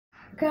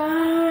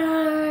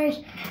Guys,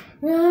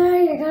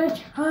 I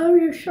gotta tell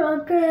you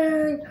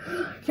something.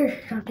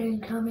 There's something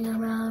coming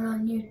around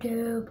on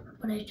YouTube,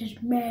 but I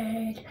just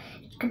made.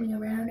 It's coming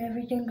around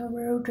everything on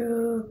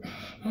YouTube,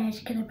 and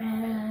it's gonna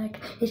back.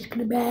 It's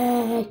gonna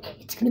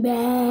back. It's gonna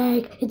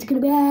back. It's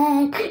gonna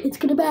back. It's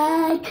gonna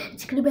back.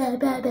 It's gonna back.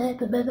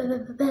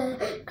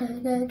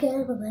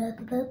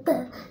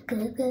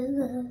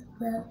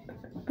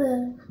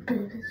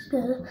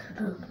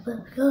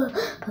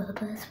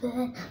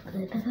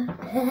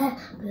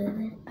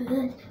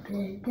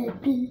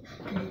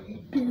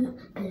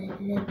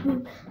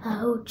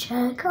 I'll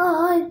check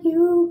on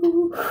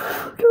you.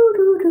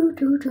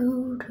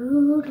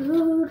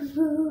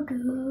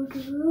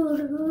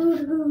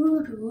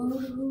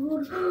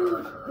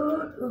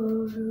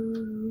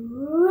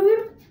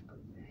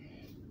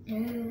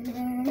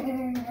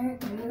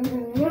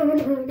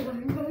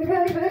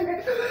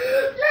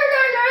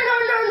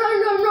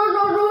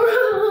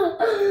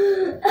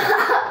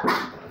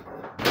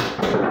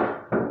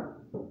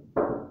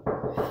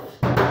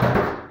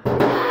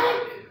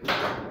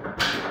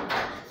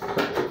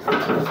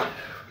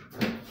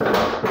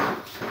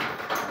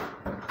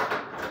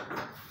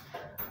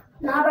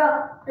 Nah,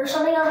 bro, there's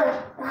something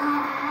other.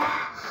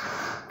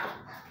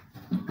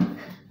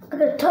 I'm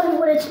gonna tell you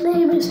what its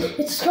name is.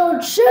 It's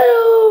called Shadow.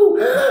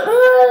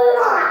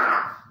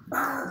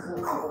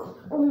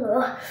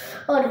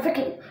 Oh, the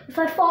freaking! If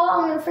I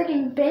fall, I'm gonna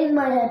freaking bang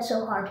my head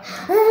so hard.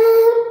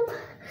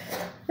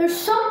 There's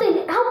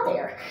something out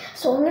there,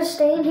 so I'm gonna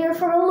stay in here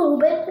for a little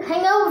bit,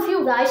 hang out with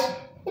you guys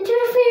until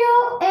the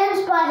video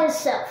ends by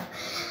itself.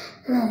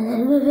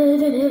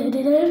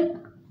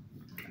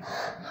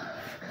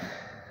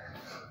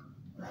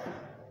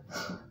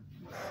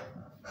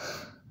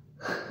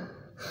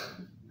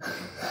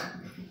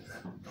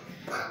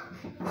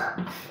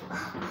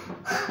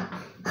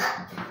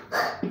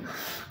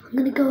 I'm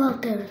gonna go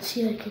out there and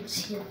see if I can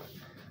see it.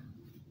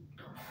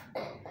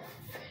 End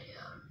the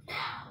video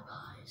now,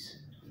 guys.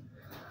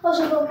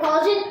 Also, don't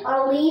pause it.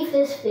 I'll leave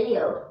this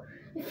video.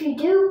 If you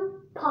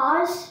do,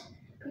 pause,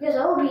 because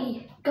I will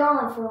be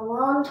gone for a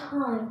long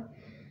time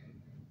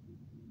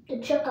to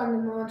check on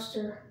the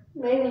monster.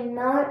 Maybe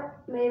not.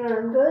 Maybe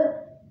I'm good.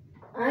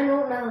 I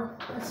don't know.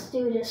 Let's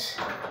do this.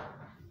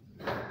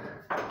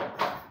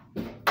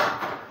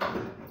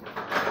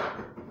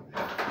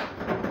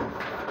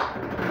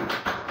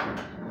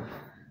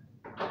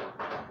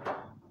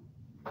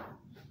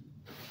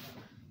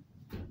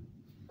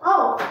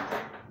 Oh!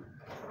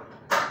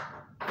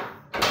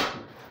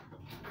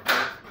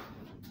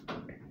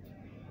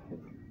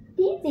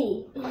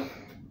 Easy.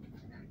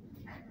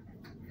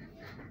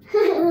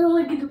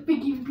 Look at the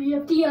freaking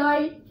BFDI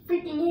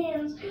freaking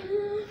hands.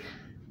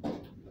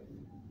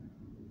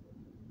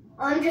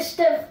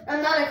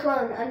 I'm not a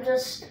clone. I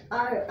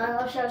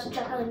wish I was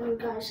checking on you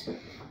guys.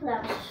 And I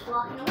was just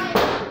walking away.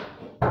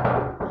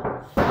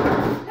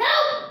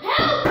 Help!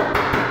 Help!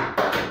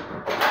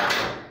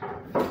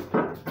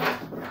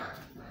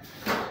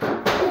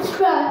 It's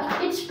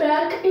back. It's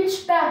back. It's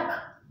back.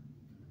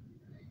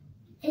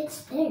 It's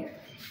there.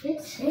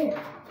 It's there.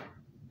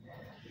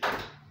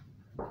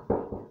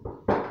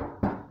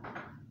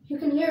 You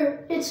can hear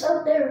it. It's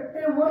up there,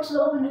 and it wants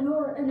to open the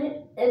door.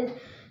 And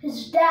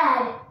his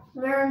dad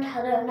learned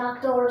how to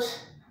knock doors.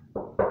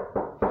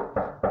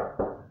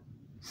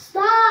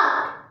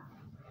 Stop!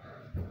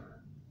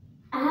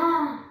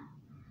 Ah.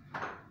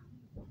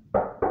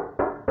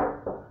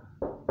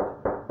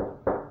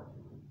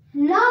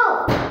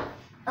 No!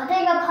 I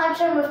think I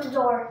punched him with the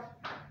door.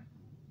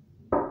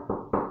 No,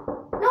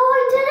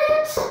 I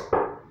didn't!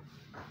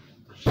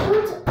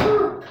 Shut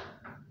up!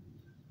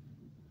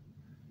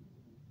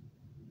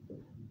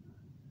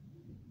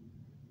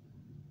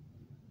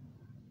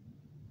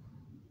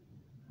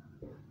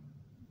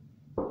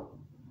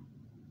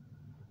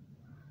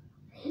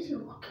 Is he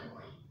walking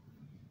away?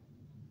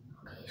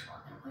 Okay, he's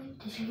walking away.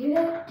 Did you hear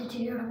that? Did you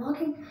hear him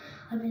walking?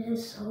 I mean,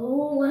 it's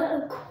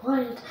so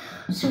quiet,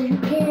 so you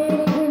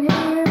can't even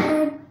hear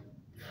it.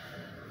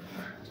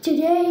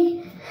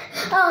 Today,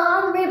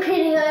 I'm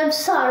repeating, I'm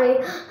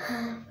sorry.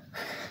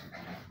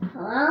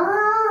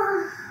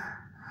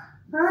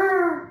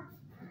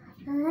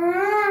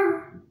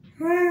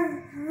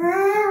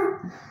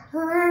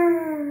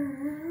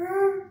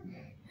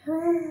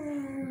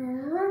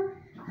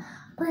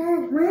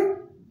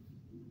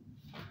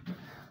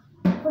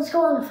 Let's go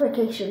on a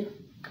vacation.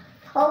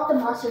 Oh, the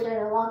monster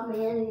didn't lock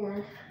me in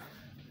again.